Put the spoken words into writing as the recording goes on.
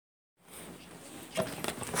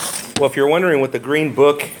Well, if you're wondering what the Green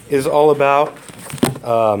Book is all about,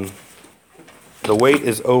 the wait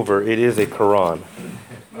is over. It is a Quran.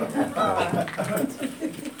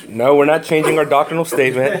 No, we're not changing our doctrinal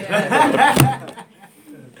statement.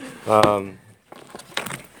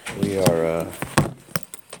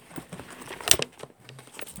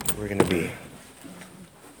 We're going to be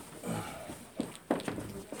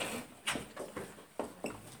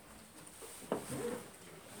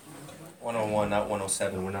 101, not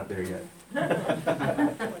 107. We're not there yet.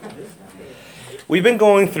 We've been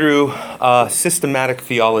going through systematic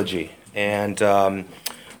theology, and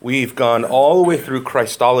we've gone all the way through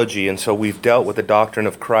Christology, and so we've dealt with the doctrine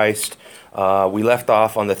of Christ. We left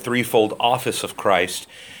off on the threefold office of Christ.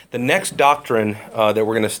 The next doctrine that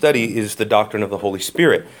we're going to study is the doctrine of the Holy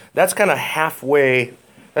Spirit. That's kind of halfway.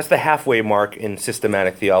 That's the halfway mark in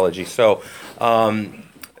systematic theology. So,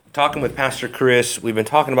 talking with Pastor Chris, we've been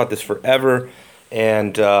talking about this forever,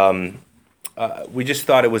 and we just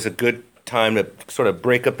thought it was a good time to sort of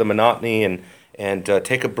break up the monotony and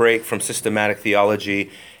take a break from systematic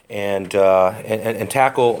theology and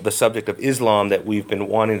tackle the subject of Islam that we've been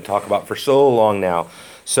wanting to talk about for so long now.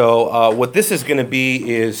 So what this is going to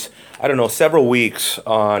be is, several weeks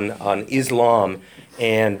on Islam,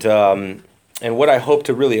 and what I hope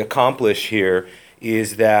to really accomplish here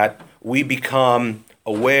is that we become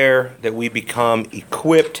aware, that we become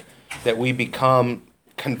equipped, that we become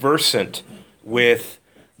conversant with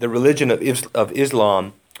the religion of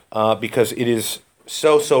Islam, because it is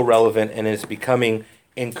so relevant and is becoming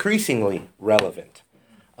increasingly relevant.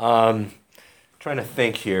 Trying to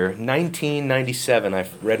think here. 1997, I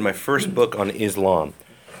read my first book on Islam,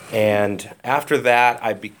 and after that,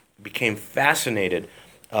 I became fascinated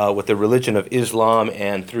with the religion of Islam,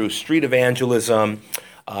 and through street evangelism,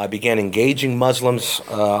 I began engaging Muslims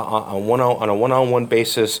on a one-on-one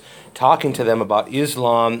basis, talking to them about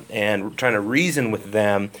Islam and trying to reason with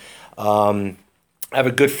them. I have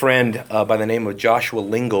a good friend by the name of Joshua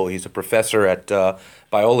Lingle. He's a professor at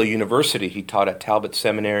Biola University. He taught at Talbot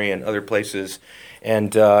Seminary and other places.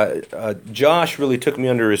 And Josh really took me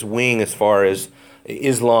under his wing as far as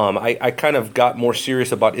Islam. I kind of got more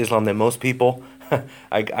serious about Islam than most people.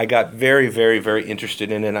 I got very, very, very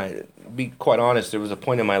interested in it. And be quite honest, there was a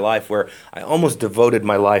point in my life where I almost devoted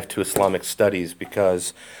my life to Islamic studies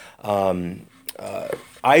because I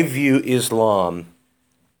view Islam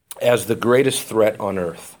as the greatest threat on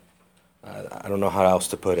earth. I don't know how else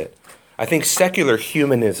to put it. I think secular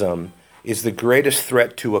humanism is the greatest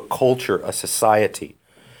threat to a culture, a society.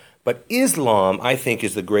 But Islam, I think,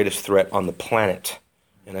 is the greatest threat on the planet.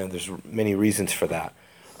 And there's many reasons for that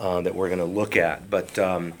that we're going to look at. But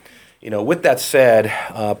with that said,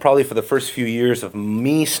 probably for the first few years of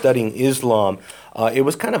me studying Islam, it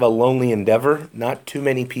was kind of a lonely endeavor. Not too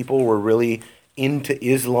many people were really into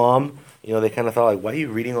Islam. They kind of thought, like, why are you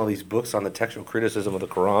reading all these books on the textual criticism of the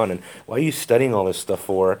Quran, and why are you studying all this stuff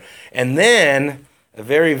for? And then a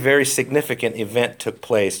very, very significant event took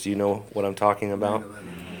place. Do you know what I'm talking about?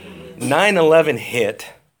 9/11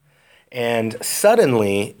 hit, and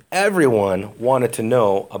suddenly everyone wanted to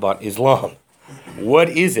know about Islam. What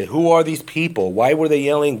is it? Who are these people? Why were they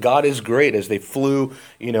yelling, "God is great," as they flew,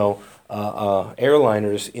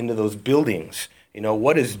 airliners into those buildings?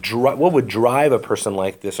 What would drive a person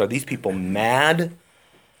like this? Are these people mad?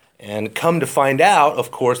 And come to find out,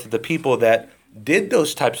 of course, that the people that did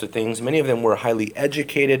those types of things, many of them were highly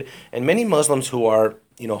educated, and many Muslims who are,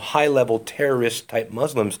 high-level terrorist-type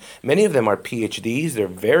Muslims, many of them are PhDs. They're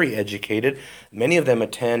very educated. Many of them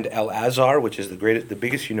attend Al-Azhar, which is the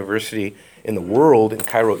biggest university in the world in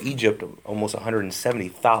Cairo, Egypt, almost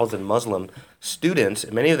 170,000 Muslim students.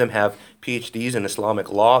 And many of them have PhDs in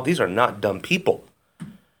Islamic law. These are not dumb people.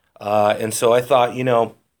 And so I thought,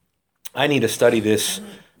 I need to study this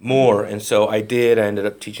more. And so I did. I ended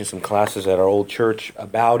up teaching some classes at our old church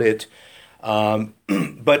about it.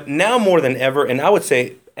 But now more than ever, and I would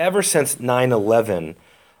say ever since 9/11,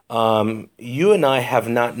 you and I have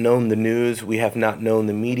not known the news. We have not known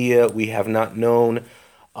the media. We have not known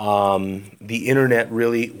the internet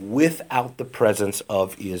really without the presence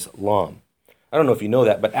of Islam. I don't know if you know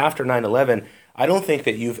that, but after 9/11, I don't think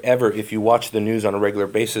that you've ever, if you watch the news on a regular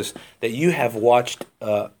basis, that you have watched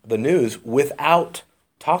the news without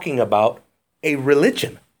talking about a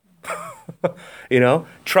religion.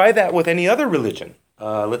 Try that with any other religion.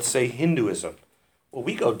 Let's say Hinduism. Well,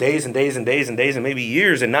 we go days and days and days and days and maybe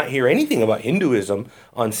years and not hear anything about Hinduism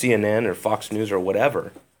on CNN or Fox News or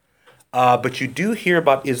whatever. But you do hear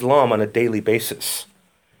about Islam on a daily basis.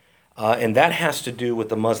 And that has to do with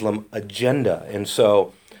the Muslim agenda. And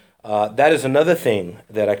so that is another thing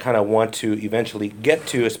that I kind of want to eventually get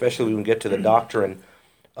to, especially when we get to the doctrine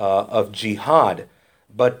of jihad.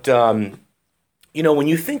 But, when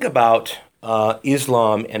you think about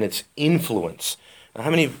Islam and its influence, how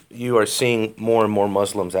many of you are seeing more and more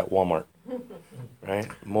Muslims at Walmart? Right?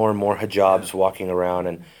 More and more hijabs walking around.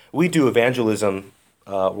 And we do evangelism,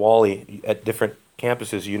 Wally, at different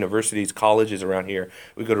campuses, universities, colleges around here.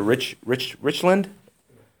 We go to Richland.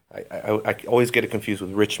 I always get it confused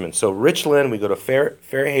with Richmond. So Richland, we go to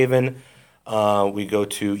Fairhaven, we go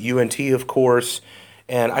to UNT, of course.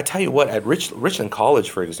 And I tell you what, at Richland College,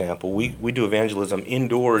 for example, we do evangelism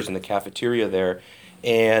indoors in the cafeteria there.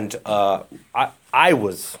 And I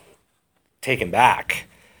was taken back.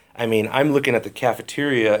 I mean, I'm looking at the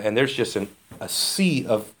cafeteria, and there's just a sea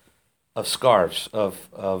of scarves, of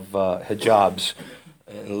hijabs,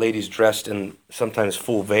 and ladies dressed in sometimes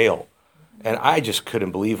full veil. And I just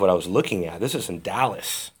couldn't believe what I was looking at. This is in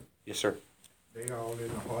Dallas. Yes, sir. They are all in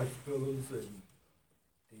the hospitals and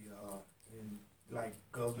in like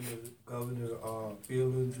governor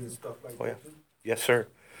buildings and stuff like that. Too. Yes, sir.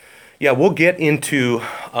 Yeah, we'll get into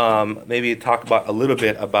maybe talk about a little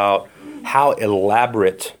bit about how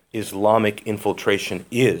elaborate Islamic infiltration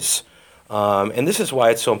is. And this is why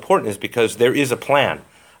it's so important, is because there is a plan.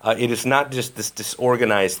 It is not just this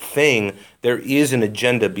disorganized thing. There is an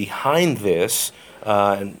agenda behind this.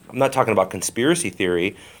 And I'm not talking about conspiracy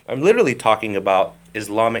theory. I'm literally talking about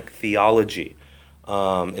Islamic theology.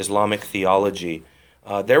 Islamic theology.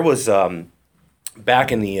 There was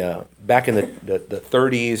back in the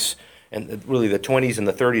 30s and really the 20s and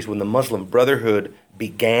the 30s, when the Muslim Brotherhood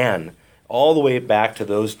began, all the way back to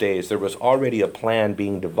those days, there was already a plan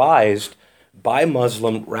being devised by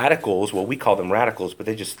Muslim radicals. Well, we call them radicals, but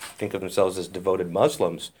they just think of themselves as devoted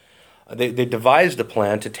Muslims. They devised a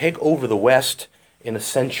plan to take over the West in a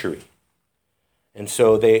century. And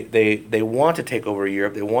so they want to take over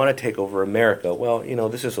Europe. They want to take over America. Well,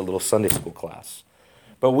 this is a little Sunday school class.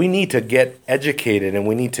 But we need to get educated, and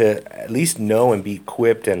we need to at least know and be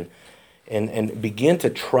equipped and begin to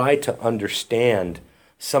try to understand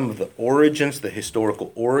some of the origins, the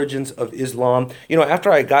historical origins of Islam.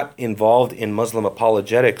 After I got involved in Muslim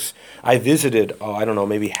apologetics, I visited,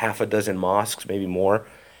 maybe half a dozen mosques, maybe more.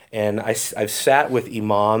 And I've sat with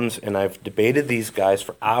imams, and I've debated these guys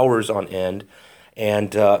for hours on end.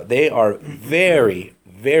 And they are very,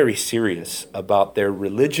 very serious about their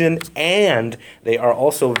religion, and they are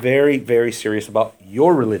also very, very serious about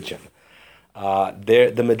your religion.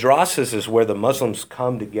 The madrasas is where the Muslims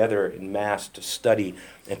come together in mass to study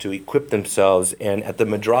and to equip themselves. And at the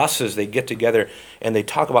madrasas, they get together and they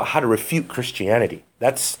talk about how to refute Christianity.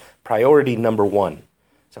 That's priority number one.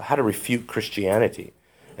 So how to refute Christianity.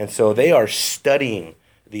 And so they are studying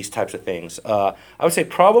these types of things. I would say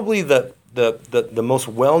probably the most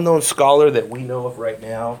well-known scholar that we know of right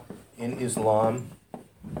now in Islam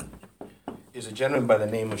is a gentleman by the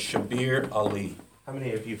name of Shabir Ali. How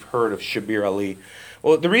many of you have heard of Shabir Ali?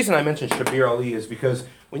 Well, the reason I mention Shabir Ali is because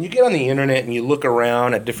when you get on the internet and you look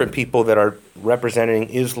around at different people that are representing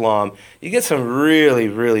Islam, you get some really,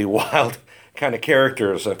 really wild kind of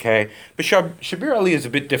characters, okay? But Shabir Ali is a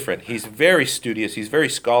bit different. He's very studious. He's very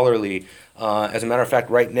scholarly. As a matter of fact,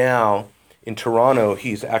 right now in Toronto,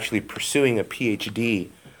 he's actually pursuing a PhD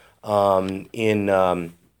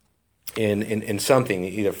in something,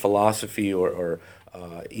 either philosophy or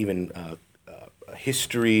even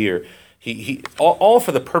history, or he all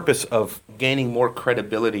for the purpose of gaining more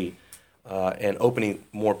credibility and opening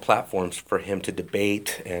more platforms for him to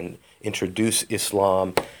debate and introduce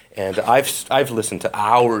Islam. And I've listened to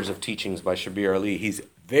hours of teachings by Shabir Ali. He's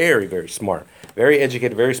very, very smart, very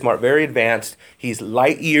educated, very smart, very advanced. He's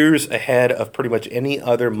light years ahead of pretty much any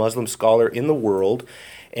other Muslim scholar in the world.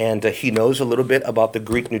 And he knows a little bit about the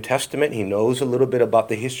Greek New Testament. He knows a little bit about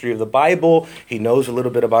the history of the Bible. He knows a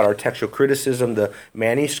little bit about our textual criticism, the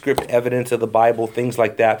manuscript evidence of the Bible, things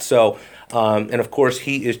like that. So, and of course,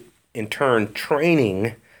 he is in turn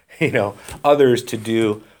training, others to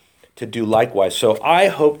do likewise. So I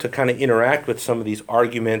hope to kind of interact with some of these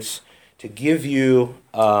arguments to give you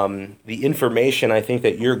the information I think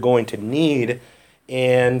that you're going to need,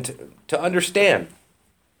 and to understand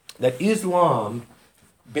that Islam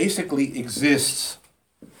basically exists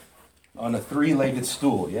on a three-legged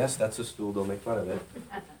stool. Yes, that's a stool. Don't make fun of it.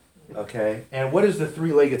 Okay. And what is the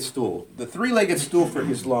three-legged stool? The three-legged stool for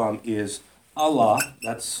Islam is Allah,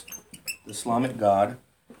 that's the Islamic God,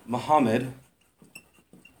 Muhammad,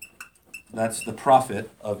 that's the prophet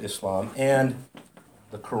of Islam, and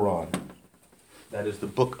the Quran, that is the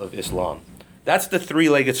book of Islam. That's the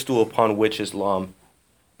three-legged stool upon which Islam,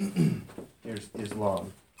 here's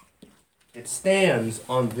Islam. It stands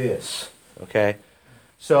on this, okay?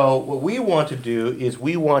 So what we want to do is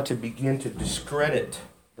we want to begin to discredit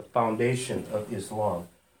foundation of Islam.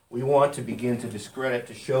 We want to begin to discredit,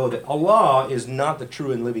 to show that Allah is not the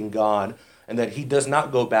true and living God, and that he does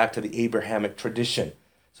not go back to the Abrahamic tradition.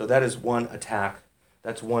 So that is one attack.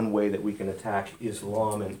 That's one way that we can attack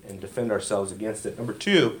Islam and defend ourselves against it. Number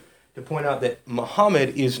two, to point out that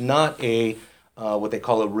Muhammad is not a what they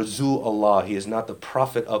call a Rasul Allah. He is not the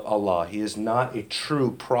prophet of Allah. He is not a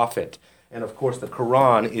true prophet. And of course, the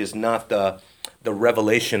Quran is not the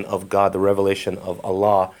revelation of God, the revelation of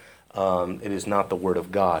Allah. It is not the word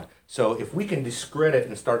of God. So if we can discredit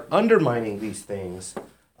and start undermining these things,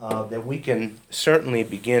 then we can certainly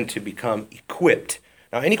begin to become equipped.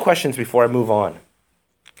 Now, any questions before I move on?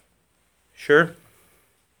 Sure?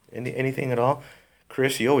 Anything at all?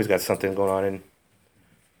 Chris, you always got something going on. And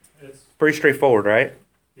It's, pretty straightforward, right?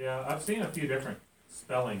 yeah, I've seen a few different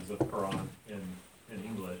spellings of Quran in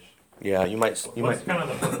English. Yeah, you might What's kind of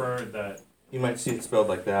the preferred that? you might see it spelled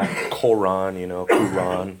like that. Quran,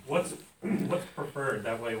 Quran. What's preferred?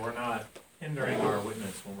 That way we're not hindering our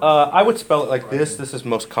witness when we're. I would spell it like this. This is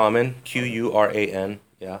most common. Quran.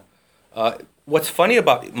 Yeah. What's funny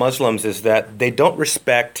about Muslims is that they don't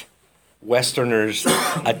respect Westerners'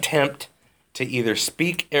 attempt to either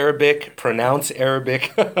speak Arabic, pronounce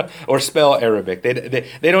Arabic, or spell Arabic.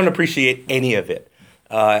 They don't appreciate any of it.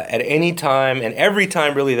 At any time, and every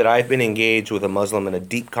time really that I've been engaged with a Muslim in a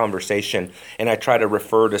deep conversation, and I try to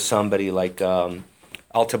refer to somebody like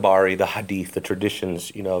Al-Tabari, the Hadith, the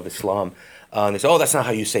traditions, of Islam, and they say, "Oh, that's not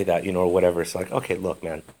how you say that," or whatever. It's like, okay, look,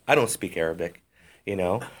 man, I don't speak Arabic,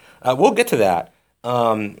 We'll get to that.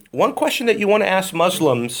 One question that you want to ask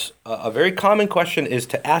Muslims, a very common question, is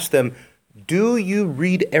to ask them, do you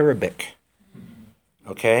read Arabic?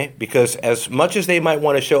 Okay? Because as much as they might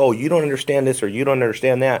want to show, oh, you don't understand this or you don't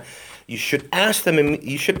understand that, you should ask them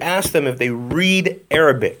if they read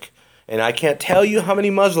Arabic. And I can't tell you how many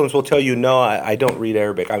Muslims will tell you, no, I don't read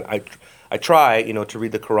Arabic. I try, to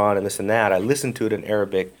read the Quran and this and that. I listen to it in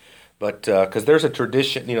Arabic. But because there's a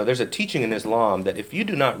tradition, there's a teaching in Islam that if you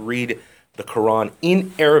do not read the Quran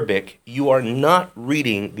in Arabic, you are not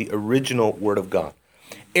reading the original word of God.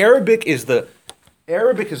 Arabic is the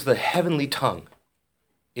heavenly tongue.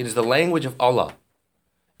 It is the language of Allah.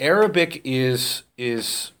 Arabic is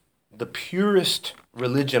the purest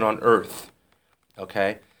religion on earth.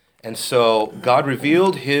 Okay? And so God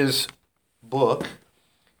revealed his book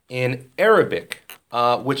in Arabic,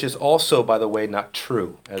 which is also, by the way, not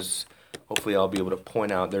true, as hopefully I'll be able to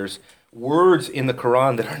point out. There's words in the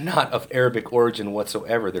Quran that are not of Arabic origin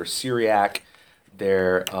whatsoever. They're Syriac.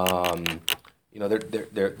 They're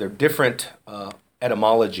they're different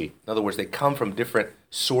etymology. In other words, they come from different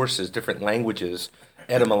sources, different languages,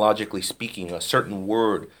 etymologically speaking. A certain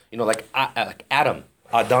word, like Adam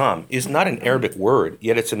is not an Arabic word,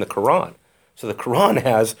 yet it's in the Quran. So the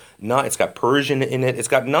Quran it's got Persian in it. It's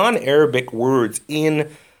got non-Arabic words in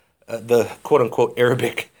the quote-unquote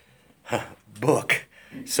Arabic book.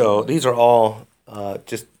 So these are all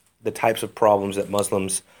just the types of problems that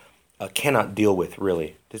Muslims cannot deal with,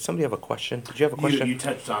 really. Did somebody have a question? Did you have a question? You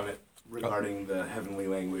touched on it regarding the heavenly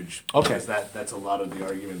language. Okay. Because that's a lot of the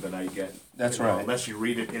argument that I get. That's right. Unless you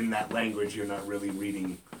read it in that language, you're not really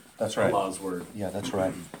reading That's right. Allah's word. Yeah, that's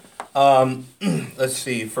right. Let's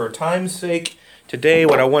see. For time's sake, today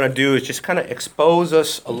what I want to do is just kind of expose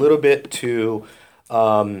us a little bit to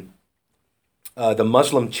the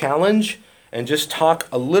Muslim challenge and just talk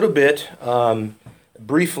a little bit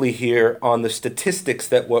briefly here on the statistics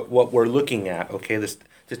that what we're looking at. Okay,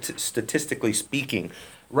 statistically speaking,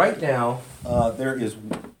 right now there is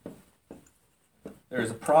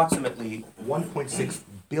approximately 1.6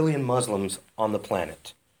 billion Muslims on the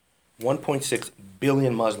planet. 1.6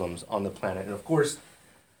 billion Muslims on the planet. And of course,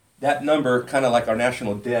 that number, kind of like our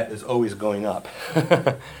national debt, is always going up.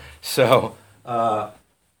 So,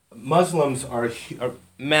 Muslims are a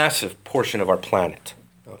massive portion of our planet.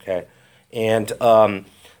 Okay? And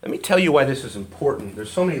let me tell you why this is important.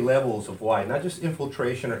 There's so many levels of why, not just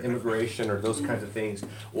infiltration or immigration or those kinds of things,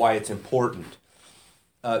 why it's important.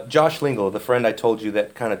 Josh Lingle, the friend I told you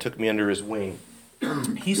that kind of took me under his wing,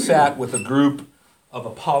 he sat with a group of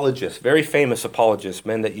apologists, very famous apologists,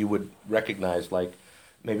 men that you would recognize, like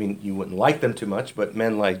maybe you wouldn't like them too much, but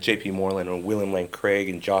men like J.P. Moreland or William Lane Craig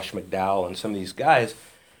and Josh McDowell and some of these guys.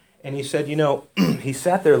 And he said, he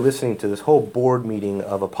sat there listening to this whole board meeting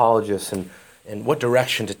of apologists and what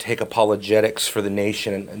direction to take apologetics for the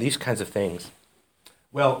nation and these kinds of things.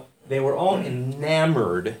 Well, they were all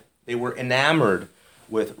enamored. They were enamored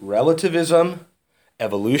with relativism,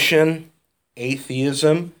 evolution,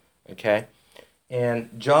 atheism, okay? And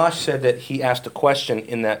Josh said that he asked a question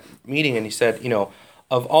in that meeting, and he said,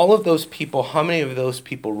 of all of those people, how many of those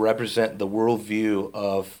people represent the worldview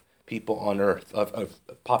of people on Earth, of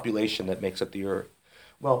population that makes up the Earth?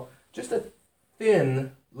 Well, just a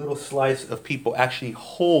thin little slice of people actually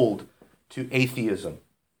hold to atheism,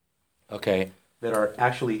 okay, that are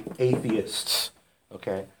actually atheists,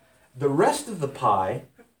 okay? The rest of the pie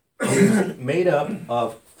is made up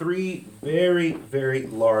of three very, very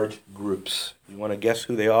large groups. You want to guess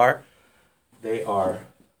who they are? They are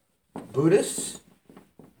Buddhists,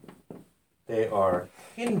 they are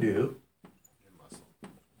Hindu,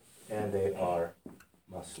 and they are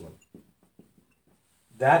Muslim.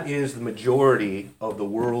 That is the majority of the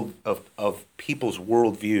world, of people's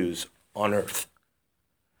worldviews on Earth.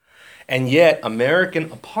 And yet, American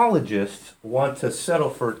apologists want to settle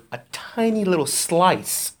for a tiny little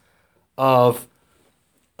slice of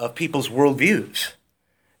people's worldviews.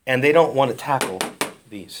 And they don't want to tackle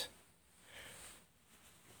these.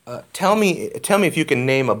 Tell me if you can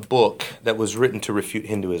name a book that was written to refute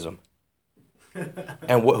Hinduism.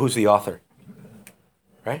 And who's the author?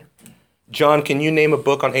 Right? John, can you name a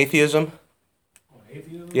book on atheism? On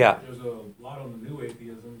atheism? Yeah. There's a lot on the new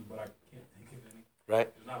atheisms, but I can't think of any. Right?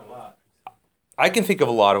 There's not a lot. I can think of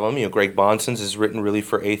a lot of them. You know, Greg Bonson's is written really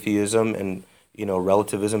for atheism and, you know,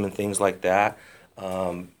 relativism and things like that.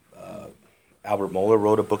 Albert Mohler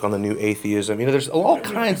wrote a book on the new atheism. You know, there's all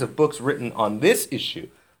kinds of books written on this issue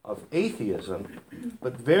of atheism,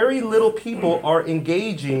 but very little people are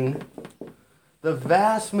engaging the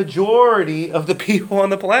vast majority of the people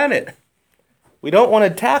on the planet. We don't want to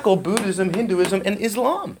tackle Buddhism, Hinduism, and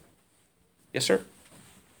Islam. Yes, sir?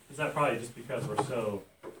 Is that probably just because we're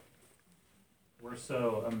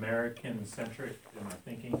so American-centric in our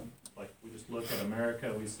thinking? Like, we just look at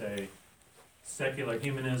America, we say secular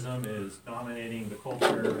humanism is dominating the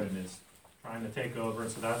culture and is trying to take over,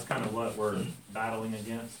 so that's kind of what we're battling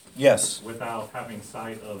against Yes. without having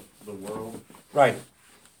sight of the world. Right.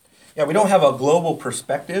 Yeah, we don't have a global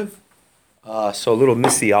perspective. So a little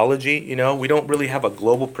missiology, you know. We don't really have a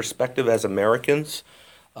global perspective as Americans.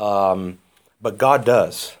 But God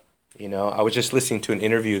does. You know, I was just listening to an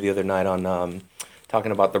interview the other night on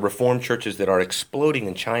talking about the Reformed churches that are exploding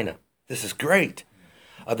in China. This is great.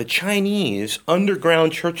 The Chinese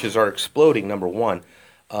underground churches are exploding, number one.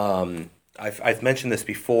 I've mentioned this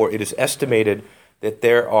before. It is estimated that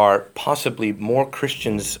there are possibly more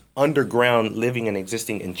Christians underground living and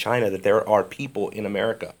existing in China than there are people in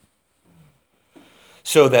America.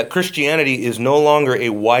 So that Christianity is no longer a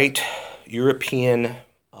white, European,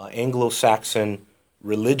 Anglo-Saxon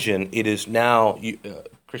religion. It is now,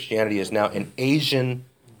 Christianity is now an Asian,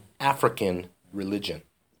 African religion.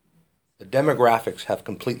 The demographics have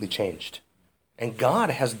completely changed. And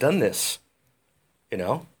God has done this, you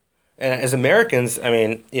know. And as Americans, I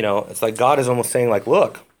mean, you know, it's like God is almost saying, like,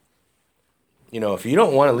 look, you know, if you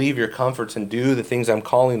don't want to leave your comforts and do the things I'm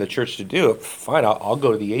calling the church to do, fine, I'll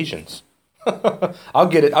go to the Asians. I'll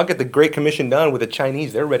get it. I'll get the Great Commission done with the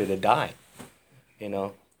Chinese. They're ready to die, you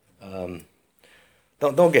know.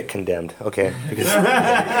 Don't get condemned, okay?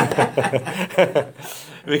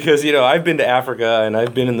 Because you know, I've been to Africa and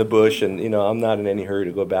I've been in the bush, and you know, I'm not in any hurry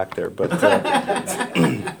to go back there. But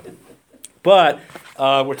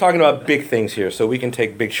we're talking about big things here, so we can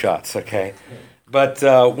take big shots, okay? But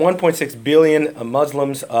 1.6 billion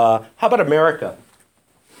Muslims. How about America?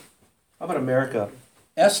 How about America?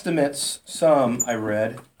 Estimates, some I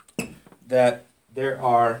read, that there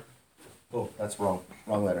are. Oh, that's wrong.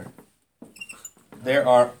 Wrong letter. There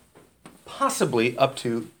are possibly up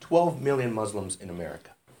to 12 million Muslims in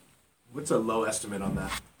America. What's a low estimate on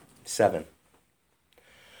that? 7.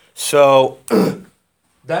 So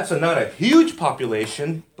that's not a huge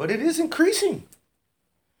population, but it is increasing.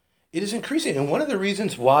 It is increasing. And one of the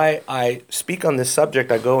reasons why I speak on this subject,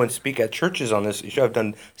 I go and speak at churches on this issue, I've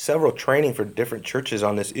done several training for different churches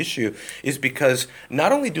on this issue, is because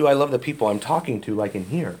not only do I love the people I'm talking to, like in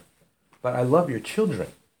here, but I love your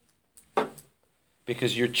children.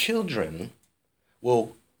 Because your children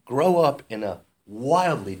will grow up in a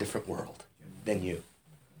wildly different world than you.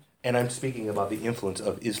 And I'm speaking about the influence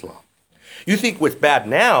of Islam. You think what's bad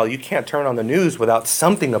now, you can't turn on the news without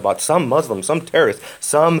something about some Muslim, some terrorist,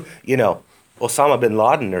 some, you know, Osama bin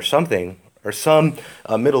Laden or something, or some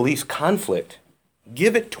Middle East conflict.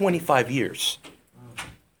 Give it 25 years.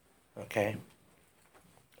 Okay?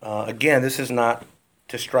 Again, this is not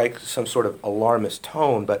to strike some sort of alarmist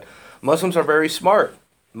tone, but Muslims are very smart.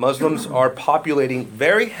 Muslims are populating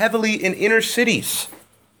very heavily in inner cities.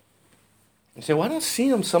 You say, well, I don't see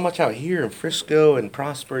them so much out here in Frisco and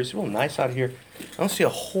Prosper. It's real nice out here. I don't see a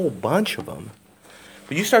whole bunch of them.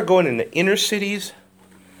 But you start going into inner cities,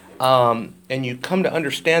 and you come to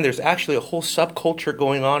understand there's actually a whole subculture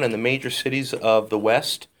going on in the major cities of the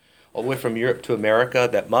West, all the way from Europe to America,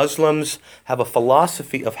 that Muslims have a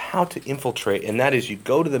philosophy of how to infiltrate, and that is you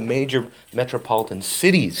go to the major metropolitan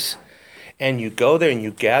cities, and you go there and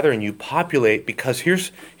you gather and you populate, because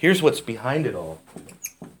here's what's behind it all.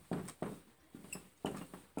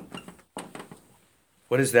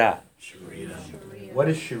 What is that? Sharia, What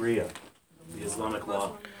is Sharia? the Islamic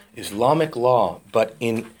law. Islamic law, but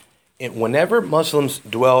whenever Muslims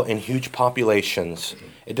dwell in huge populations,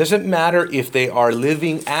 it doesn't matter if they are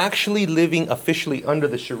actually living officially under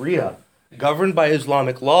the Sharia, governed by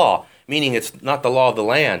Islamic law, meaning it's not the law of the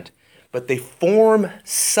land, but they form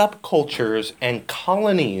subcultures and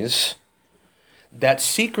colonies that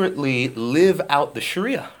secretly live out the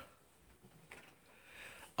Sharia.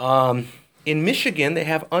 In Michigan, they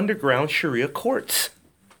have underground Sharia courts.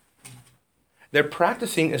 They're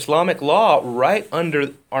practicing Islamic law right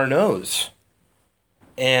under our nose.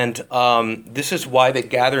 And this is why they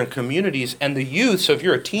gather in communities. And the youth, so if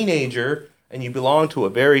you're a teenager and you belong to a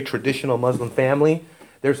very traditional Muslim family,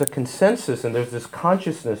 there's a consensus and there's this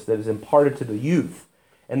consciousness that is imparted to the youth.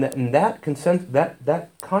 And that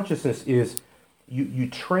consciousness is you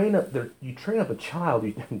train up a child,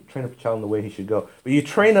 you train up a child in the way he should go, but you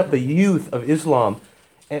train up the youth of Islam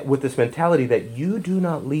with this mentality that you do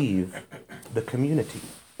not leave the community,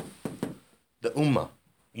 the ummah.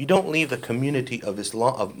 You don't leave the community of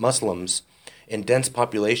Islam, of Muslims in dense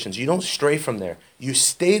populations. You don't stray from there. You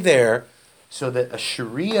stay there so that a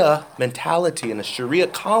Sharia mentality and a Sharia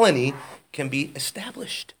colony can be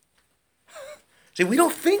established. See, we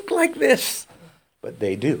don't think like this, but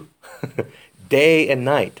they do. Day and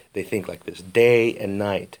night, they think like this. Day and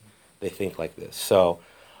night, they think like this. So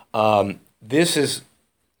this is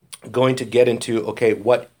going to get into, okay,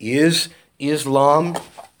 what is Islam?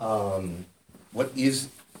 What is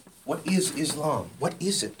Islam? What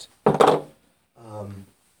is it? Number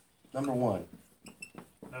one.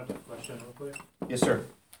 I have a question real quick. Yes, sir.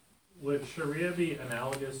 Would Sharia be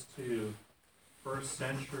analogous to first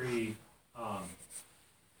century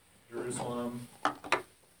Jerusalem,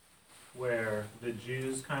 where the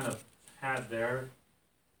Jews kind of had their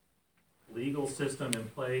legal system in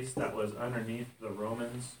place that was underneath the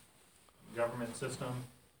Romans' government system?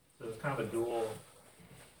 So it's kind of a dual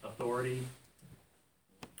authority.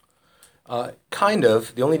 Kind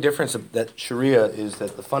of. The only difference of that Sharia is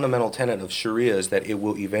that the fundamental tenet of Sharia is that it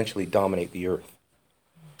will eventually dominate the earth.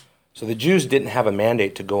 So the Jews didn't have a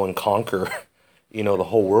mandate to go and conquer, the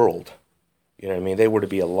whole world. You know what I mean? They were to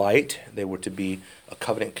be a light. They were to be a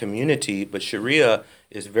covenant community. But Sharia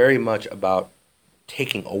is very much about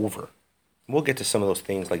taking over. We'll get to some of those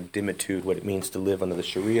things like dimitude, what it means to live under the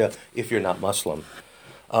Sharia if you're not Muslim.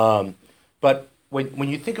 But when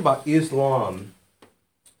you think about Islam,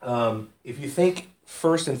 if you think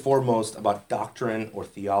first and foremost about doctrine or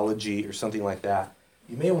theology or something like that,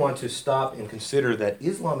 you may want to stop and consider that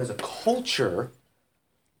Islam is a culture,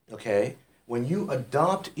 okay? When you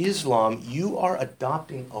adopt Islam, you are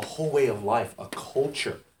adopting a whole way of life, a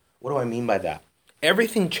culture. What do I mean by that?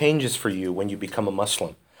 Everything changes for you when you become a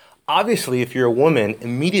Muslim. Obviously, if you're a woman,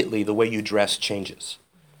 immediately the way you dress changes.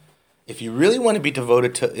 If you really want to be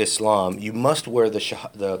devoted to Islam, you must wear the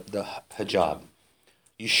hijab.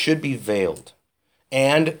 You should be veiled.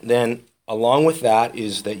 And then along with that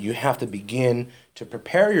is that you have to begin to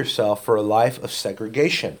prepare yourself for a life of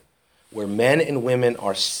segregation, where men and women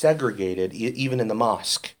are segregated, even in the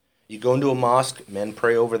mosque. You go into a mosque, men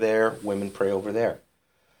pray over there, women pray over there.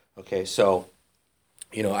 Okay, so,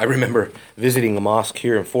 I remember visiting a mosque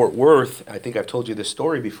here in Fort Worth. I think I've told you this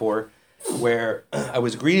story before, where I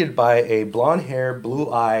was greeted by a blonde-haired,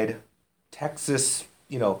 blue-eyed Texas,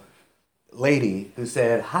 lady who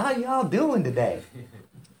said, "How y'all doing today?"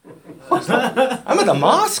 I'm at the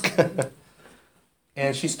mosque.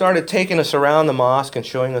 And she started taking us around the mosque and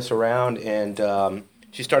showing us around, and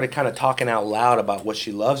she started kind of talking out loud about what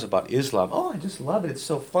she loves about Islam. "Oh, I just love it. It's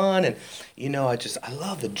so fun, and I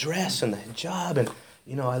love the dress and the hijab, and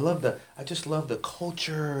I just love the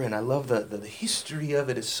culture, and I love the history of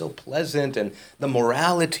it is so pleasant, and the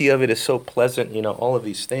morality of it is so pleasant. All of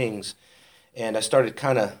these things." And I started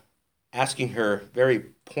kind of asking her very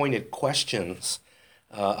pointed questions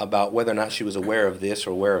about whether or not she was aware of this or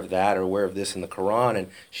aware of that or aware of this in the Quran,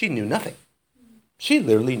 and she knew nothing. She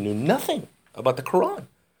literally knew nothing about the Quran.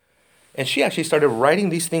 And she actually started writing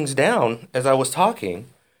these things down as I was talking.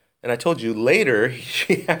 And I told you later,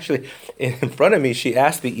 she actually, in front of me, she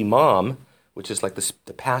asked the imam, which is like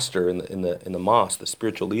the pastor in the mosque, the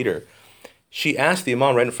spiritual leader. She asked the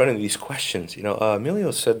imam right in front of me these questions.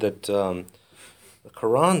 Emilio said that the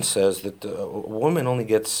Quran says that a woman only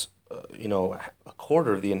gets, a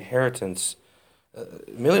quarter of the inheritance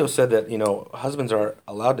Emilio said that, husbands are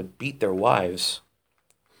allowed to beat their wives.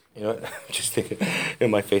 Just thinking,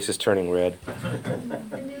 my face is turning red.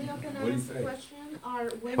 Emilio, can I What do you ask a say? question? Are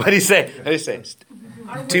women, What do you say? What do you say?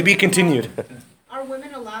 are To be women continued. Are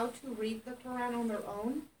women allowed to read the Quran on their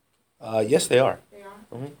own? Yes, they are. They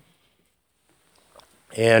are.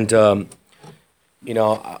 And,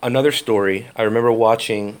 another story, I remember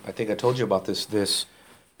watching, I think I told you about this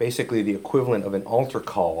basically the equivalent of an altar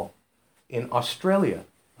call in Australia.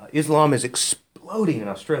 Islam is exploding in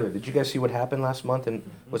Australia. Did you guys see what happened last month? And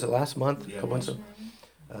was it last month? A couple months ago?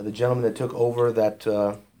 The gentleman that took over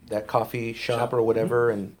that coffee shop or whatever,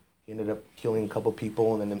 and he ended up killing a couple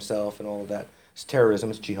people and then himself and all of that. It's terrorism,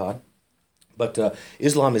 it's jihad. But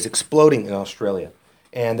Islam is exploding in Australia.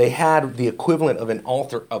 And they had the equivalent of an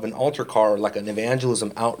altar call, like an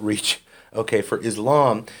evangelism outreach, okay, for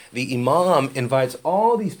Islam. The imam invites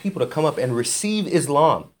all these people to come up and receive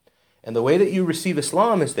Islam. And the way that you receive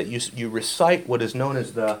Islam is that you recite what is known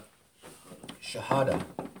as the Shahada.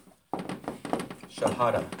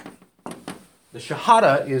 Shahada. The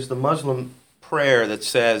Shahada is the Muslim prayer that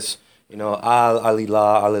says,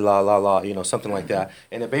 Al-Alillah, Alillah, la, la, something like that.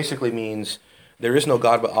 And it basically means there is no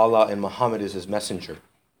God but Allah, and Muhammad is his messenger,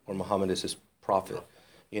 or Muhammad is his prophet.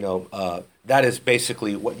 That is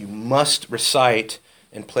basically what you must recite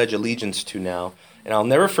and pledge allegiance to now. And I'll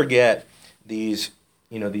never forget these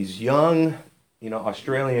young,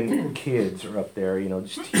 Australian kids are up there,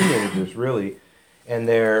 just teenagers really, and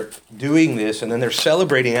they're doing this, and then they're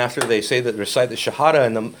celebrating after they say that recite the Shahada,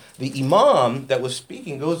 and the imam that was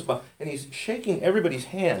speaking goes by, and he's shaking everybody's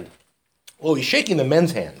hand. Well, he's shaking the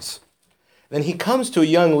men's hands. Then he comes to a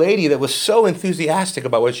young lady that was so enthusiastic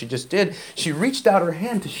about what she just did. She reached out her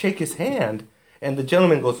hand to shake his hand, and the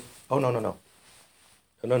gentleman goes, "Oh,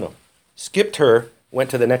 no. Skipped her, went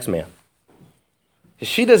to the next man.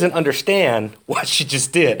 She doesn't understand what she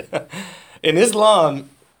just did. In Islam,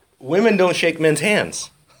 women don't shake men's hands.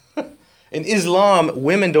 In Islam,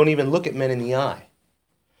 women don't even look at men in the eye.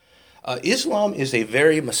 Islam is a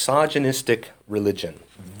very misogynistic religion,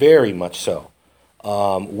 very much so.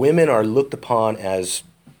 Women are looked upon as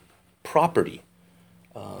property.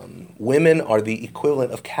 Women are the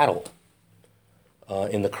equivalent of cattle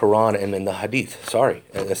in the Quran and in the Hadith. Sorry,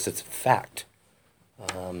 that's a fact.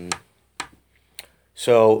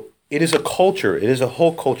 So it is a culture. It is a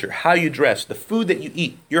whole culture. How you dress, the food that you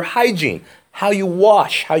eat, your hygiene, how you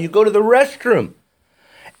wash, how you go to the restroom.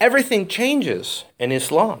 Everything changes in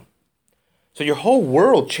Islam. So your whole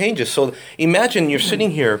world changes. So imagine you're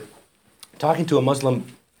sitting here talking to a Muslim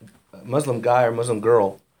guy or Muslim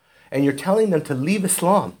girl, and you're telling them to leave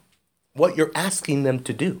Islam, what you're asking them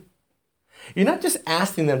to do. You're not just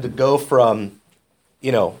asking them to go from,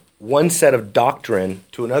 one set of doctrine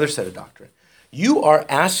to another set of doctrine. You are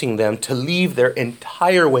asking them to leave their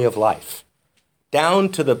entire way of life, down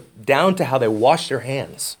to how they wash their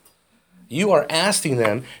hands. You are asking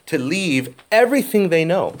them to leave everything they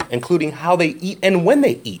know, including how they eat and when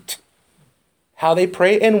they eat, how they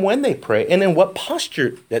pray and when they pray, and in what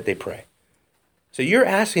posture that they pray. So you're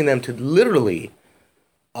asking them to literally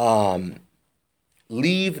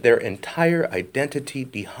leave their entire identity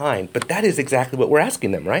behind. But that is exactly what we're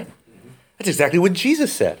asking them, right? That's exactly what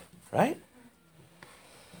Jesus said, right?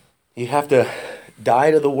 You have to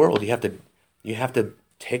die to the world. You have to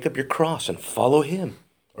take up your cross and follow him,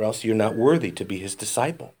 or else you're not worthy to be his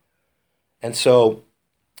disciple. And so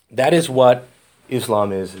that is what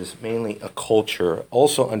Islam is mainly a culture.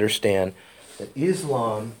 Also understand that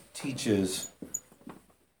Islam teaches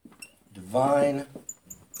divine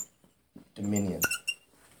dominion.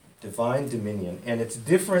 Divine dominion. And it's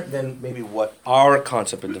different than maybe what our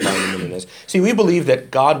concept of divine dominion is. See, we believe that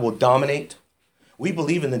God will dominate. We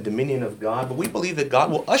believe in the dominion of God, but we believe that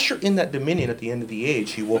God will usher in that dominion at the end of the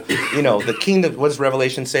age. He will, the kingdom, what does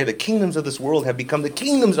Revelation say? The kingdoms of this world have become the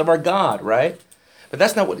kingdoms of our God, right? But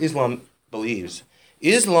that's not what Islam believes.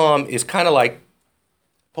 Islam is kind of like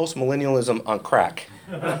postmillennialism on crack.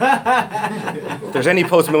 If there's any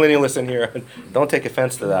postmillennialists in here, don't take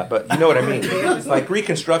offense to that, but you know what I mean. It's like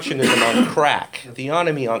Reconstructionism on crack,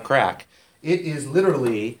 theonomy on crack. It is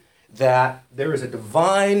literally that there is a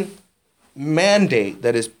divine mandate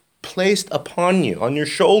that is placed upon you, on your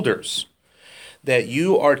shoulders, that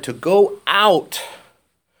you are to go out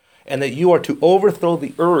and that you are to overthrow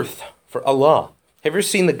the earth for Allah. Have you ever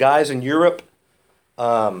seen the guys in Europe?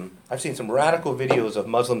 I've seen some radical videos of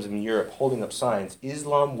Muslims in Europe holding up signs,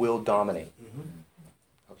 Islam will dominate.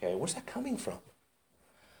 Okay, where's that coming from?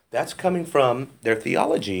 That's coming from their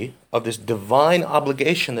theology of this divine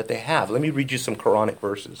obligation that they have. Let me read you some Quranic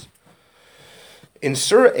verses. In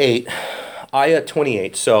Surah 8, Ayah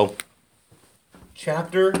 28, so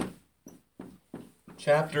chapter,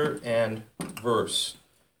 and verse.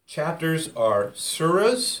 Chapters are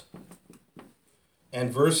surahs,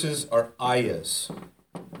 and verses are ayahs.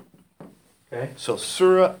 Okay? So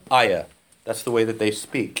surah, ayah. That's the way that they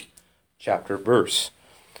speak. Chapter, verse.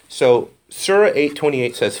 So Surah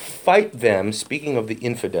 8:28 says, "Fight them," speaking of the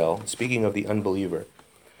infidel, speaking of the unbeliever,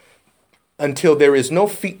 "until there is no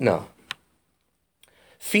fitna."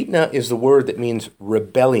 Fitna is the word that means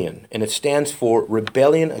rebellion, and it stands for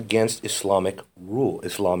rebellion against Islamic rule,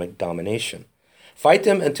 Islamic domination. Fight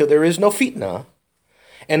them until there is no fitna,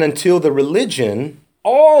 and until the religion,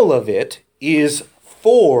 all of it, is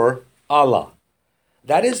for Allah.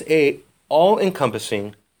 That is a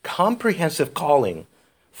all-encompassing, comprehensive calling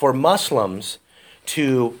for Muslims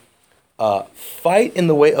to fight in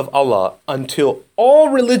the way of Allah until all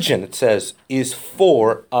religion, it says, is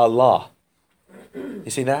for Allah. You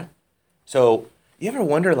see that? So you ever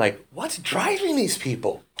wonder, like, what's driving these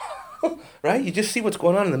people? Right? You just see what's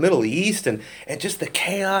going on in the Middle East and just the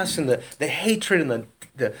chaos and the hatred and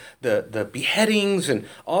the beheadings and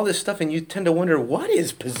all this stuff, and you tend to wonder, what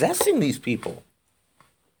is possessing these people?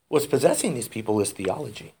 What's possessing these people is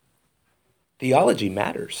theology. Theology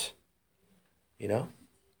matters. You know?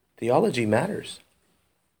 Theology matters.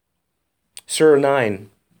 Surah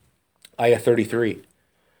 9, Ayah 33.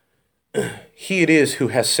 "He it is who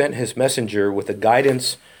has sent his messenger with the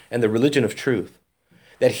guidance and the religion of truth,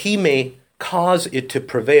 that he may cause it to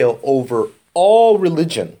prevail over all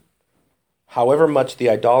religion, however much the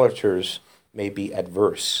idolaters may be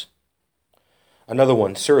adverse." Another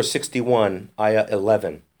one, Surah 61, Ayah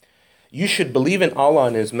 11. "You should believe in Allah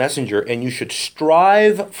and his messenger, and you should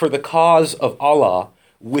strive for the cause of Allah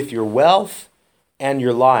with your wealth and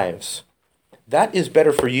your lives. That is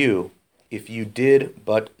better for you if you did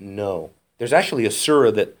but know." There's actually a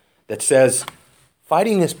surah that says,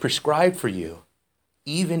 fighting is prescribed for you,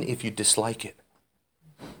 even if you dislike it.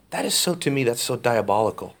 That is so, to me, that's so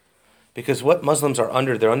diabolical. Because what Muslims are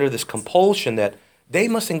under, they're under this compulsion that they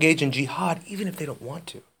must engage in jihad even if they don't want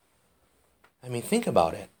to. I mean, think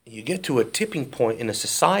about it. You get to a tipping point in a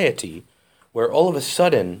society where all of a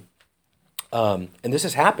sudden, and this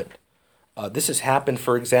has happened. This has happened,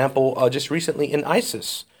 for example, just recently in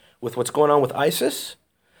ISIS. With what's going on with ISIS,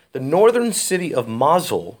 the northern city of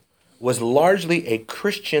Mosul was largely a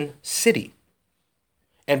Christian city.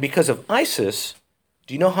 And because of ISIS,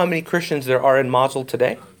 do you know how many Christians there are in Mosul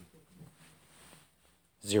today?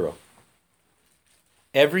 0.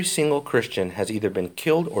 Every single Christian has either been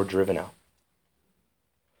killed or driven out.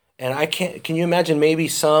 And can you imagine maybe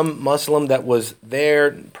some Muslim that was there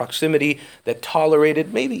in proximity that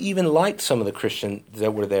tolerated, maybe even liked some of the Christians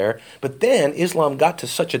that were there, but then Islam got to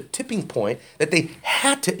such a tipping point that they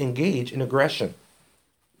had to engage in aggression.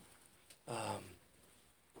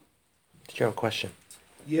 Did you have a question?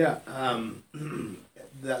 Yeah,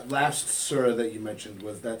 that last surah that you mentioned,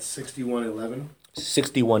 was that 61:11?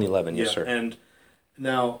 61:11, yes, sir. And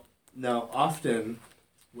now often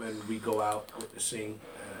when we go out witnessing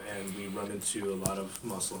and we run into a lot of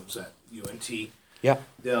Muslims at UNT, Yeah.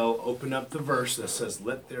 they'll open up the verse that says,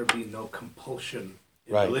 "Let there be no compulsion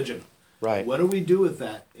in Right. religion." Right. What do we do with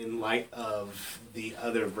that in light of the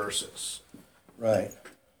other verses? Right.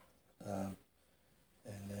 And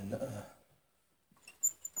then...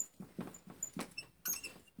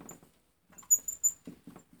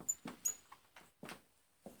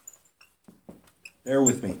 Bear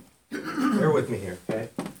with me. Bear with me here, okay?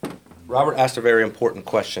 Robert asked a very important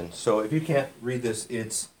question. So if you can't read this,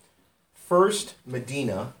 it's First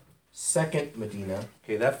Medina, Second Medina.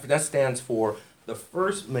 Okay, that stands for the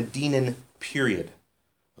First Medinan period.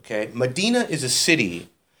 Okay, Medina is a city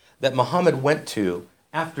that Muhammad went to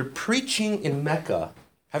after preaching in Mecca.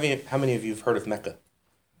 How many of you have heard of Mecca?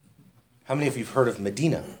 How many of you have heard of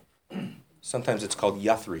Medina? Sometimes it's called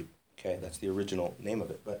Yathrib. Okay, that's the original name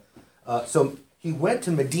of it. But so he went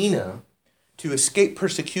to Medina to escape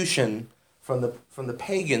persecution from the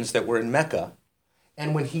pagans that were in Mecca.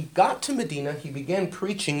 And when he got to Medina, he began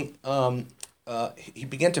preaching. He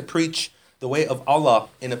began to preach the way of Allah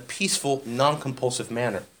in a peaceful, non-compulsive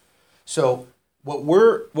manner. So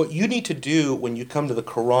what you need to do when you come to the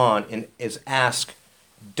Quran is ask,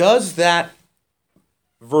 does that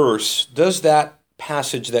verse, does that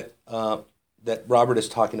passage that Robert is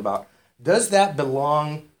talking about, does that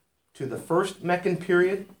belong to the first Meccan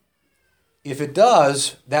period? If it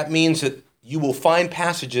does, that means that you will find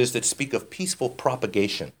passages that speak of peaceful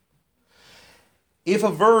propagation. If a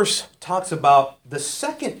verse talks about the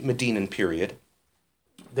second Medinan period,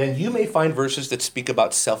 then you may find verses that speak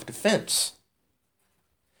about self-defense.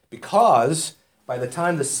 Because by the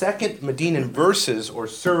time the second Medinan verses or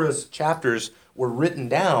surahs, chapters were written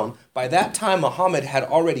down, by that time Muhammad had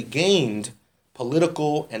already gained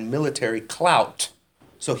political and military clout.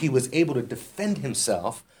 So he was able to defend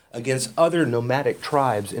himself against other nomadic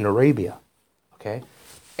tribes in Arabia. Okay?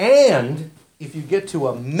 And if you get to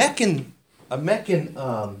a Meccan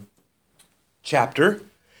chapter,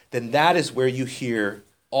 then that is where you hear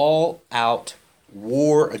all out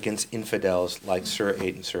war against infidels like Surah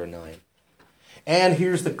 8 and Surah 9. And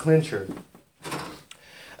here's the clincher.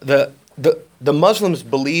 The Muslims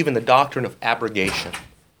believe in the doctrine of abrogation.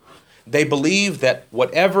 They believe that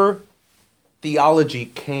whatever theology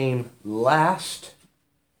came last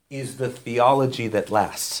is the theology that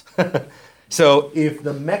lasts. So if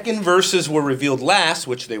the Meccan verses were revealed last,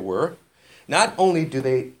 which they were, not only do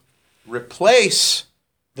they replace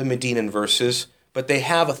the Medinan verses, but they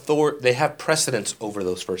have precedence over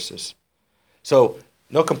those verses. So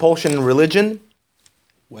no compulsion in religion?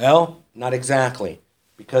 Well, not exactly,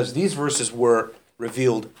 because these verses were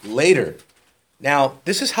revealed later. Now,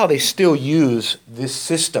 this is how they still use this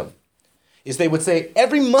system, is they would say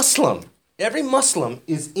every Muslim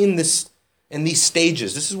is in these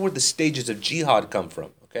stages. This is where the stages of jihad come from,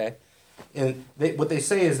 okay? And what they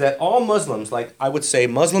say is that all Muslims, like I would say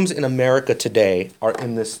Muslims in America today, are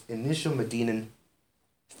in this initial Medinan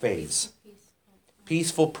phase.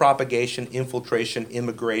 Peaceful propagation, infiltration,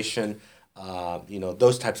 immigration,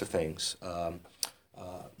 those types of things.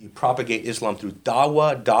 You propagate Islam through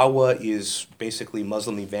dawah. Dawah is basically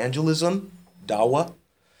Muslim evangelism, dawah.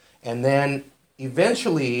 And then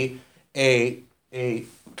eventually a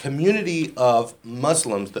community of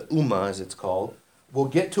Muslims, the Ummah as it's called, will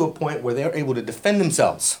get to a point where they're able to defend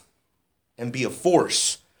themselves and be a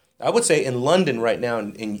force. I would say in London right now,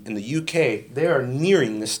 in the UK, they are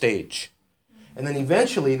nearing this stage. And then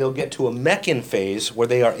eventually they'll get to a Meccan phase where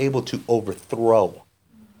they are able to overthrow.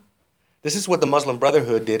 This is what the Muslim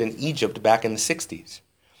Brotherhood did in Egypt back in the 60s.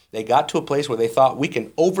 They got to a place where they thought we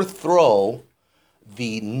can overthrow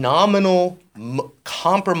the nominal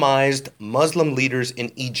compromised Muslim leaders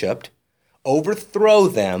in Egypt, overthrow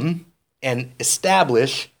them, and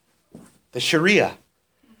establish the Sharia.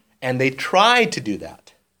 And they tried to do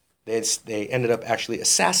that. They ended up actually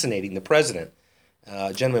assassinating the president.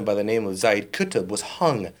 A gentleman by the name of Zaid Qutb was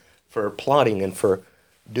hung for plotting and for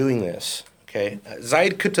doing this. Okay,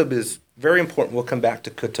 Zaid Qutb is very important. We'll come back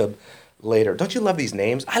to Qutb later. Don't you love these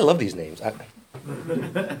names? I love these names. I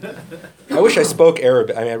wish I spoke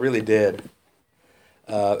Arabic. I mean, I really did.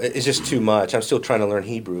 It's just too much. I'm still trying to learn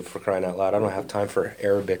Hebrew, for crying out loud. I don't have time for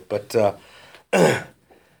Arabic. But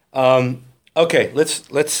okay, let's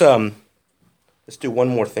do one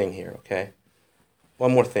more thing here. Okay,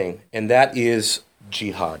 one more thing, and that is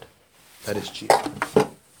jihad. That is jihad.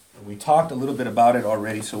 We talked a little bit about it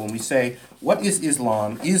already. So when we say, what is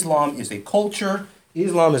Islam? Islam is a culture.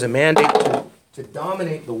 Islam is a mandate to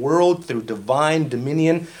dominate the world through divine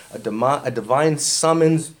dominion, a divine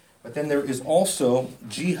summons. But then there is also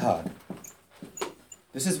jihad.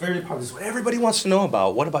 This is very important. This is what everybody wants to know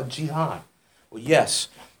about. What about jihad? Well, yes,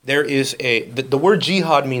 there is the word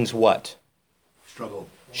jihad means what? Struggle.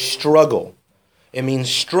 Struggle. It means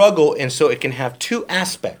struggle, and so it can have two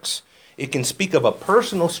aspects. It can speak of a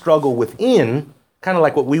personal struggle within, kind of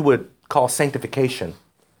like what we would call sanctification.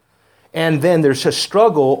 And then there's a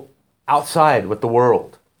struggle outside with the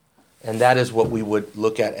world. And that is what we would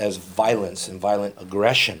look at as violence and violent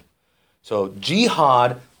aggression. So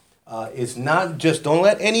jihad is not just, don't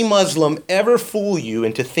let any Muslim ever fool you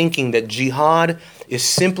into thinking that jihad is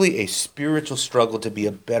simply a spiritual struggle to be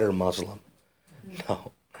a better Muslim.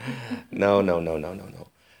 No. No.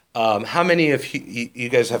 How many of you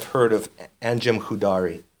guys have heard of Anjem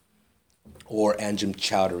Choudary or Anjem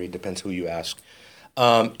Choudary? Depends who you ask.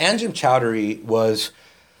 Anjem Choudary was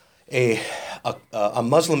a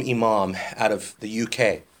Muslim imam out of the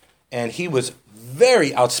UK, and he was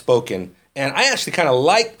very outspoken. And I actually kind of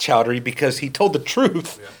like Choudary because he told the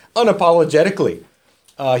truth unapologetically.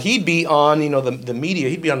 He'd be on the media,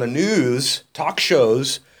 he'd be on the news, talk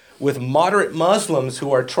shows, with moderate Muslims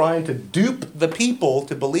who are trying to dupe the people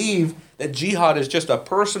to believe that jihad is just a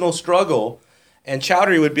personal struggle. And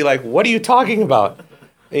Choudary would be like, what are you talking about?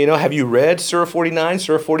 Have you read Surah 49,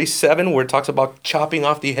 Surah 47, where it talks about chopping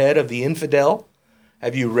off the head of the infidel?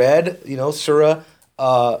 Have you read, Surah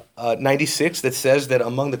 96 that says that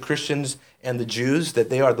among the Christians and the Jews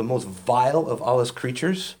that they are the most vile of Allah's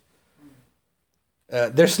creatures?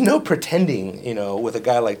 There's no pretending, with a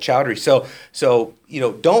guy like Choudary. So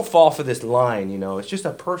don't fall for this line, It's just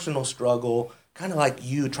a personal struggle, kind of like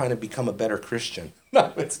you trying to become a better Christian.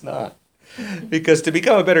 No, it's not. Because to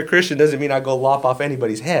become a better Christian doesn't mean I go lop off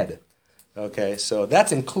anybody's head. Okay, so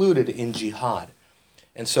that's included in jihad.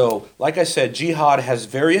 And so, like I said, jihad has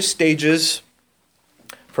various stages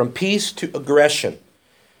from peace to aggression.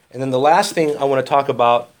 And then the last thing I want to talk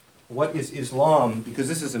about, what is Islam, because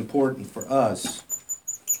this is important for us,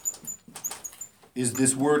 is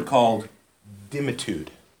this word called dimitude.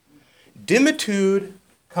 Dimitude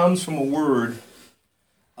comes from a word,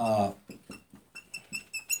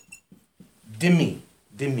 dhimmi.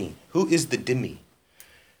 Who is the dhimmi?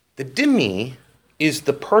 The dhimmi is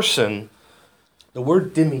the person, the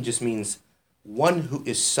word dhimmi just means one who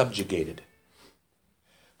is subjugated.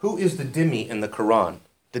 Who is the dhimmi in the Quran?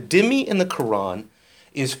 The dhimmi in the Quran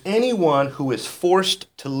is anyone who is forced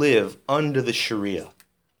to live under the Sharia.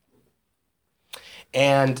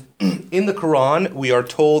 And in the Quran, we are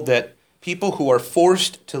told that people who are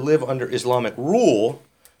forced to live under Islamic rule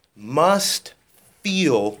must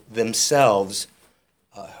feel themselves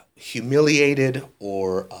humiliated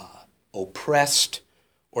or oppressed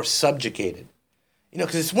or subjugated. You know,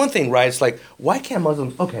 because it's one thing, right? It's like, why can't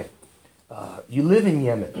Muslims, okay, you live in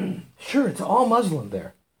Yemen. Sure, it's all Muslim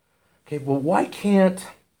there. Okay, well, why can't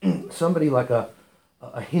somebody like a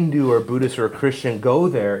Hindu or a Buddhist or a Christian go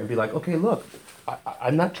there and be like, okay, look,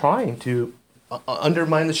 I'm not trying to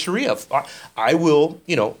undermine the Sharia. I will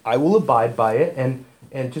abide by it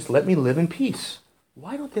and just let me live in peace.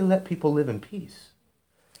 Why don't they let people live in peace?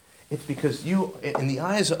 It's because you, in the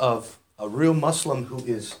eyes of a real Muslim who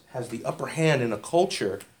has the upper hand in a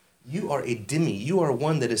culture, you are a dhimmi. You are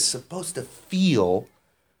one that is supposed to feel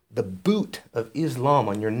the boot of Islam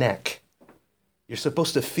on your neck. You're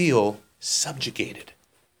supposed to feel subjugated.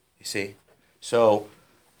 You see? So,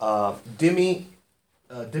 dhimitude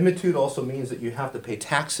also means that you have to pay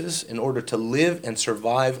taxes in order to live and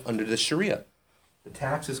survive under the Sharia. The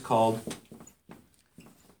tax is called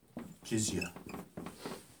jizya.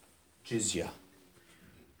 Jizya.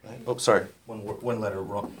 Right? Oh, sorry. One letter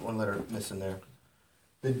wrong. One letter missing there.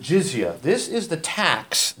 The jizya. This is the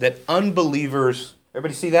tax that unbelievers.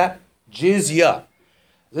 Everybody see that? Jizya.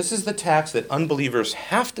 This is the tax that unbelievers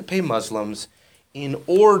have to pay Muslims in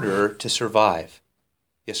order to survive.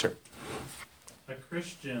 Yes, sir. A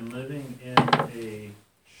Christian living in a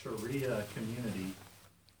Sharia community,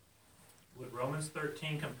 would Romans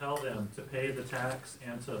 13 compel them to pay the tax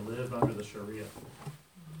and to live under the Sharia?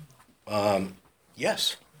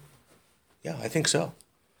 Yes. Yeah, I think so.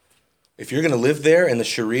 If you're going to live there and the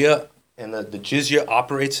Sharia and the jizya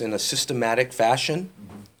operates in a systematic fashion,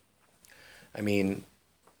 I mean,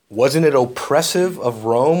 wasn't it oppressive of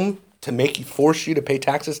Rome to force you to pay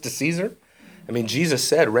taxes to Caesar? I mean, Jesus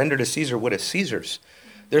said, render to Caesar what is Caesar's.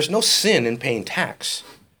 There's no sin in paying tax,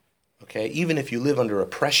 okay, even if you live under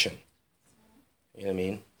oppression. You know what I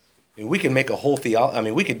mean? We can make a whole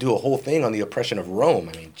we could do a whole thing on the oppression of Rome.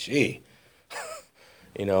 I mean, gee.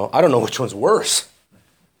 You know, I don't know which one's worse.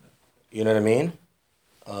 You know what I mean?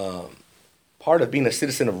 Part of being a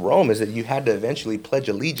citizen of Rome is that you had to eventually pledge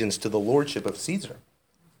allegiance to the lordship of Caesar.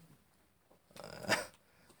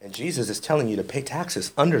 And Jesus is telling you to pay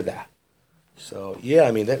taxes under that. So, yeah,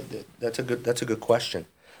 I mean, that's a good question.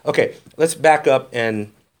 Okay, let's back up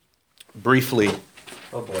and briefly,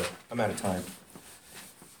 oh boy, I'm out of time.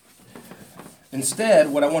 Instead,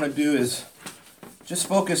 what I want to do is just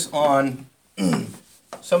focus on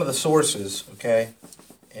some of the sources, okay,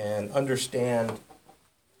 and understand,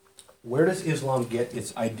 where does Islam get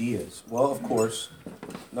its ideas? Well, of course,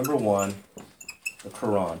 number one, the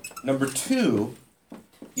Quran. Number two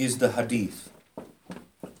is the Hadith.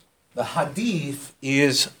 The Hadith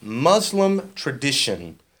is Muslim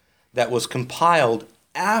tradition that was compiled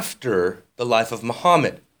after the life of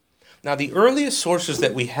Muhammad. Now, the earliest sources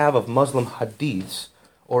that we have of Muslim hadiths,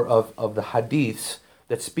 or of the hadiths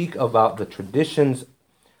that speak about the traditions,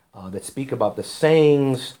 that speak about the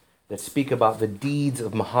sayings, that speak about the deeds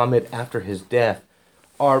of Muhammad after his death,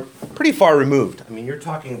 are pretty far removed. I mean, you're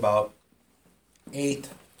talking about 8th,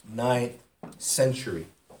 9th century,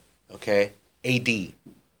 okay, AD.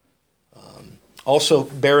 Also,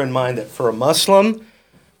 bear in mind that for a Muslim,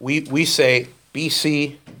 we say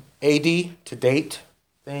BC, AD to date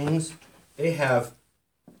things. They have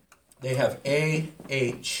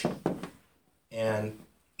AH and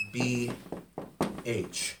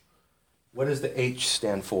BH. What does the H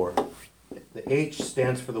stand for? The H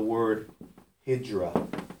stands for the word hijrah.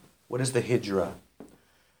 What is the hijrah?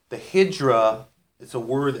 The hijrah is a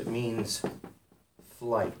word that means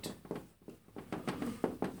flight.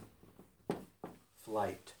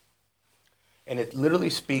 Flight. And it literally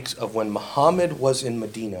speaks of when Muhammad was in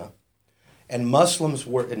Medina and Muslims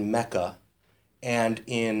were in Mecca, and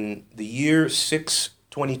in the year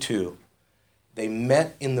 622, they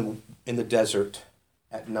met in the desert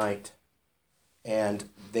at night, and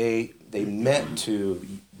they they met to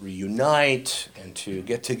reunite and to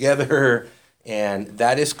get together, and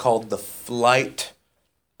that is called the flight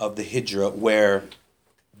of the Hijra, where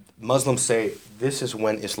Muslims say this is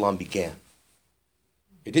when Islam began.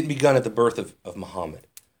 It didn't begin at the birth of Muhammad.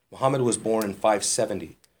 Muhammad was born in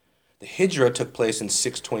 570. The Hijra took place in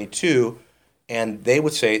 622, and they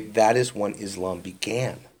would say that is when Islam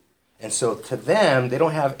began. And so to them, they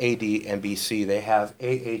don't have AD and BC, they have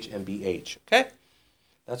AH and BH, okay?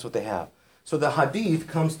 That's what they have. So the Hadith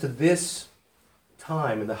comes to this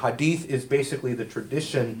time, and the Hadith is basically the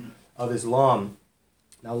tradition of Islam.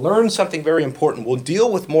 Now learn something very important. We'll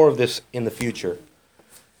deal with more of this in the future.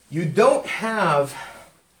 You don't have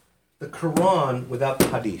the Quran without the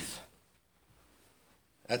Hadith.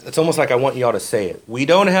 It's almost like I want you all to say it. We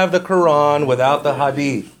don't have the Quran without the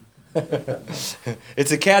Hadith.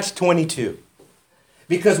 It's a catch-22.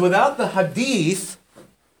 Because without the Hadith,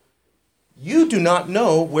 you do not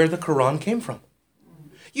know where the Quran came from.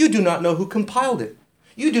 You do not know who compiled it.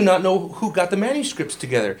 You do not know who got the manuscripts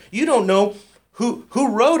together. You don't know who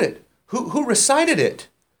wrote it, who recited it,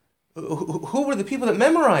 who were the people that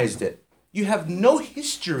memorized it. You have no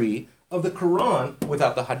history of the Quran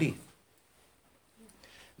without the Hadith.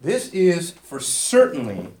 This is,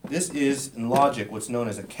 in logic, what's known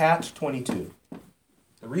as a catch-22.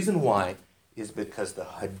 The reason why is because the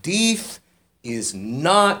Hadith is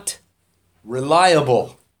not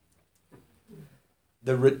reliable.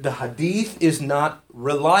 The Hadith is not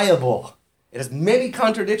reliable. It has many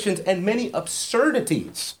contradictions and many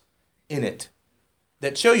absurdities in it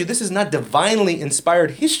that show you this is not divinely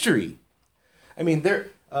inspired history. I mean,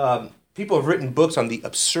 people have written books on the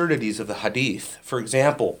absurdities of the Hadith. For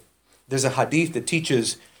example, there's a Hadith that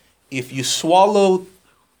teaches if you swallow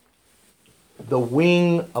the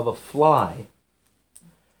wing of a fly,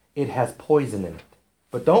 it has poison in it.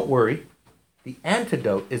 But don't worry, the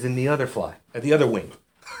antidote is in the other fly, the other wing.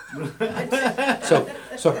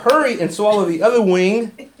 So hurry and swallow the other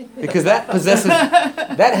wing, because that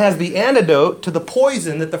has the antidote to the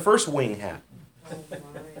poison that the first wing had.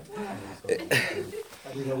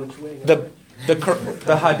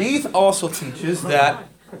 The Hadith also teaches that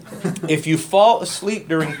if you fall asleep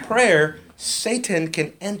during prayer, Satan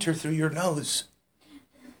can enter through your nose.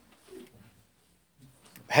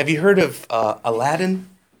 Have you heard of Aladdin?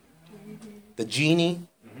 The genie,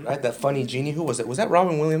 right? That funny genie. Who was it? Was that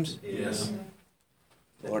Robin Williams? Yes.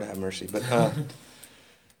 Lord have mercy. But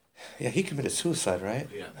yeah, he committed suicide, right?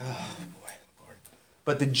 Yeah. Oh, boy, Lord.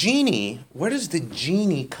 But the genie, where does the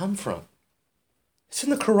genie come from? It's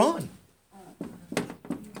in the Quran.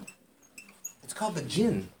 It's called the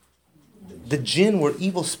jinn. The jinn were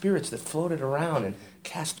evil spirits that floated around and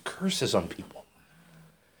cast curses on people.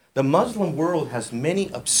 The Muslim world has many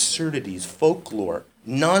absurdities, folklore,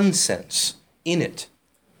 nonsense in it.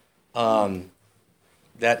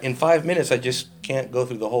 That in 5 minutes I just can't go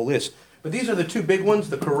through the whole list. But these are the two big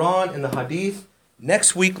ones, the Quran and the Hadith.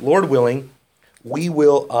 Next week, Lord willing, we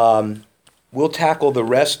will we'll tackle the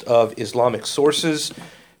rest of Islamic sources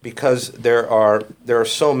because there are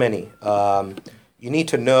so many. You need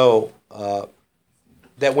to know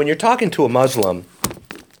that when you're talking to a Muslim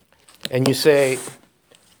and you say,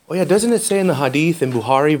 oh yeah, doesn't it say in the Hadith in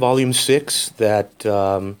Bukhari, volume 6, that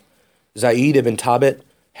Zayd ibn Thabit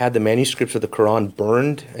had the manuscripts of the Quran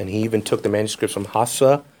burned, and he even took the manuscripts from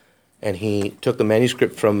Hafsa, and he took the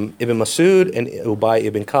manuscript from Ibn Masud and Ubay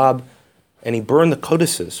ibn Ka'b, and he burned the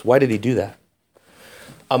codices. Why did he do that?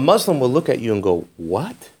 A Muslim will look at you and go,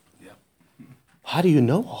 what? Yeah. How do you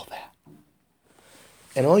know all that?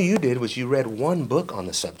 And all you did was you read one book on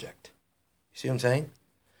the subject. You see what I'm saying?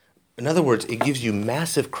 In other words, it gives you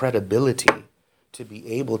massive credibility to be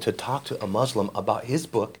able to talk to a Muslim about his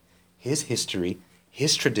book, his history,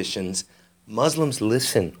 his traditions. Muslims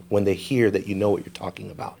listen when they hear that you know what you're talking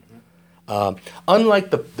about.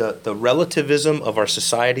 Unlike the relativism of our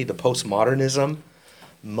society, the postmodernism,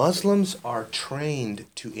 Muslims are trained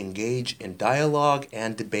to engage in dialogue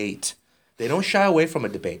and debate. They don't shy away from a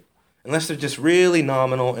debate. Unless they're just really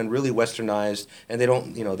nominal and really westernized, and they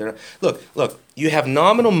don't, they're... Look, you have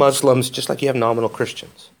nominal Muslims just like you have nominal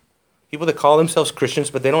Christians. People that call themselves Christians,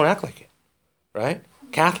 but they don't act like it, right?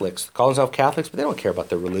 Catholics call themselves Catholics, but they don't care about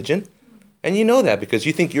their religion. And you know that because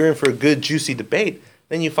you think you're in for a good, juicy debate.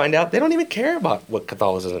 Then you find out they don't even care about what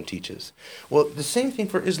Catholicism teaches. Well, the same thing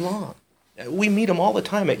for Islam. We meet them all the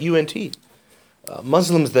time at UNT.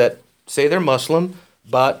 Muslims that say they're Muslim,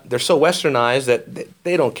 but they're so westernized that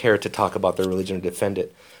they don't care to talk about their religion or defend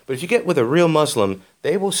it. But if you get with a real Muslim,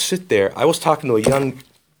 they will sit there. I was talking to a young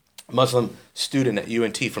Muslim student at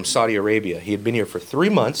UNT from Saudi Arabia. He had been here for 3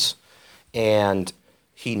 months, and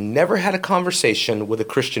he never had a conversation with a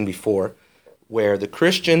Christian before where the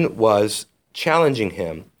Christian was challenging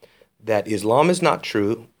him that Islam is not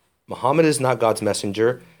true, Muhammad is not God's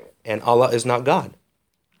messenger, and Allah is not God.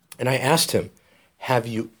 And I asked him, have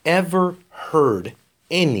you ever heard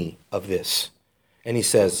any of this? And he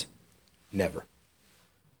says, never.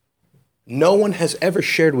 No one has ever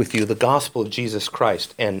shared with you the gospel of Jesus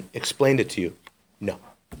Christ and explained it to you. No.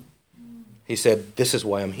 He said, this is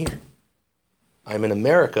why I'm here. I'm in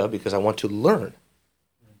America because I want to learn.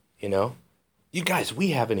 You know? You guys,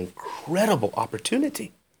 we have an incredible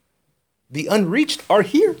opportunity. The unreached are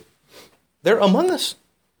here. They're among us.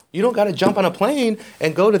 You don't got to jump on a plane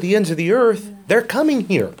and go to the ends of the earth. They're coming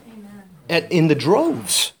here in the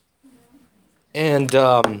droves. And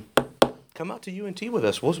come out to UNT with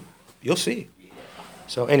us. You'll see.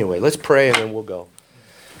 So anyway, let's pray and then we'll go.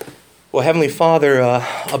 Well, Heavenly Father,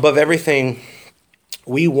 above everything,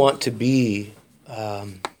 we want to be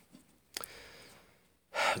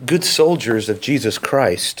good soldiers of Jesus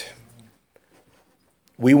Christ.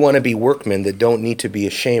 We want to be workmen that don't need to be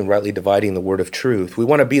ashamed, rightly dividing the word of truth. We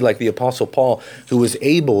want to be like the Apostle Paul, who was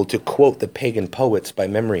able to quote the pagan poets by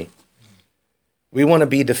memory. We want to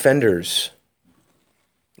be defenders.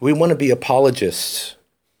 We want to be apologists.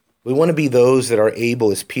 We want to be those that are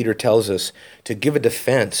able, as Peter tells us, to give a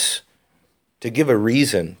defense, to give a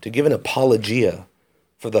reason, to give an apologia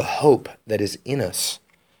for the hope that is in us.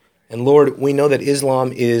 And Lord, we know that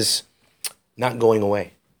Islam is not going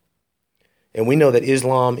away. And we know that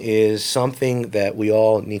Islam is something that we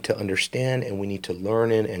all need to understand and we need to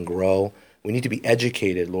learn in and grow. We need to be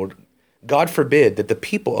educated, Lord. God forbid that the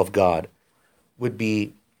people of God would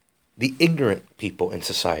be the ignorant people in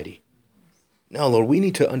society. No, Lord, we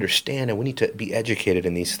need to understand and we need to be educated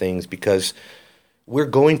in these things because we're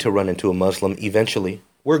going to run into a Muslim eventually.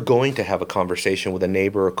 We're going to have a conversation with a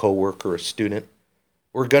neighbor, a coworker, a student.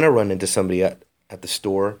 We're going to run into somebody at the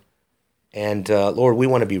store. And Lord, we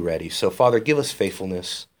want to be ready. So Father, give us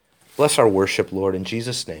faithfulness. Bless our worship, Lord, in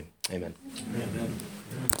Jesus' name. Amen. Amen.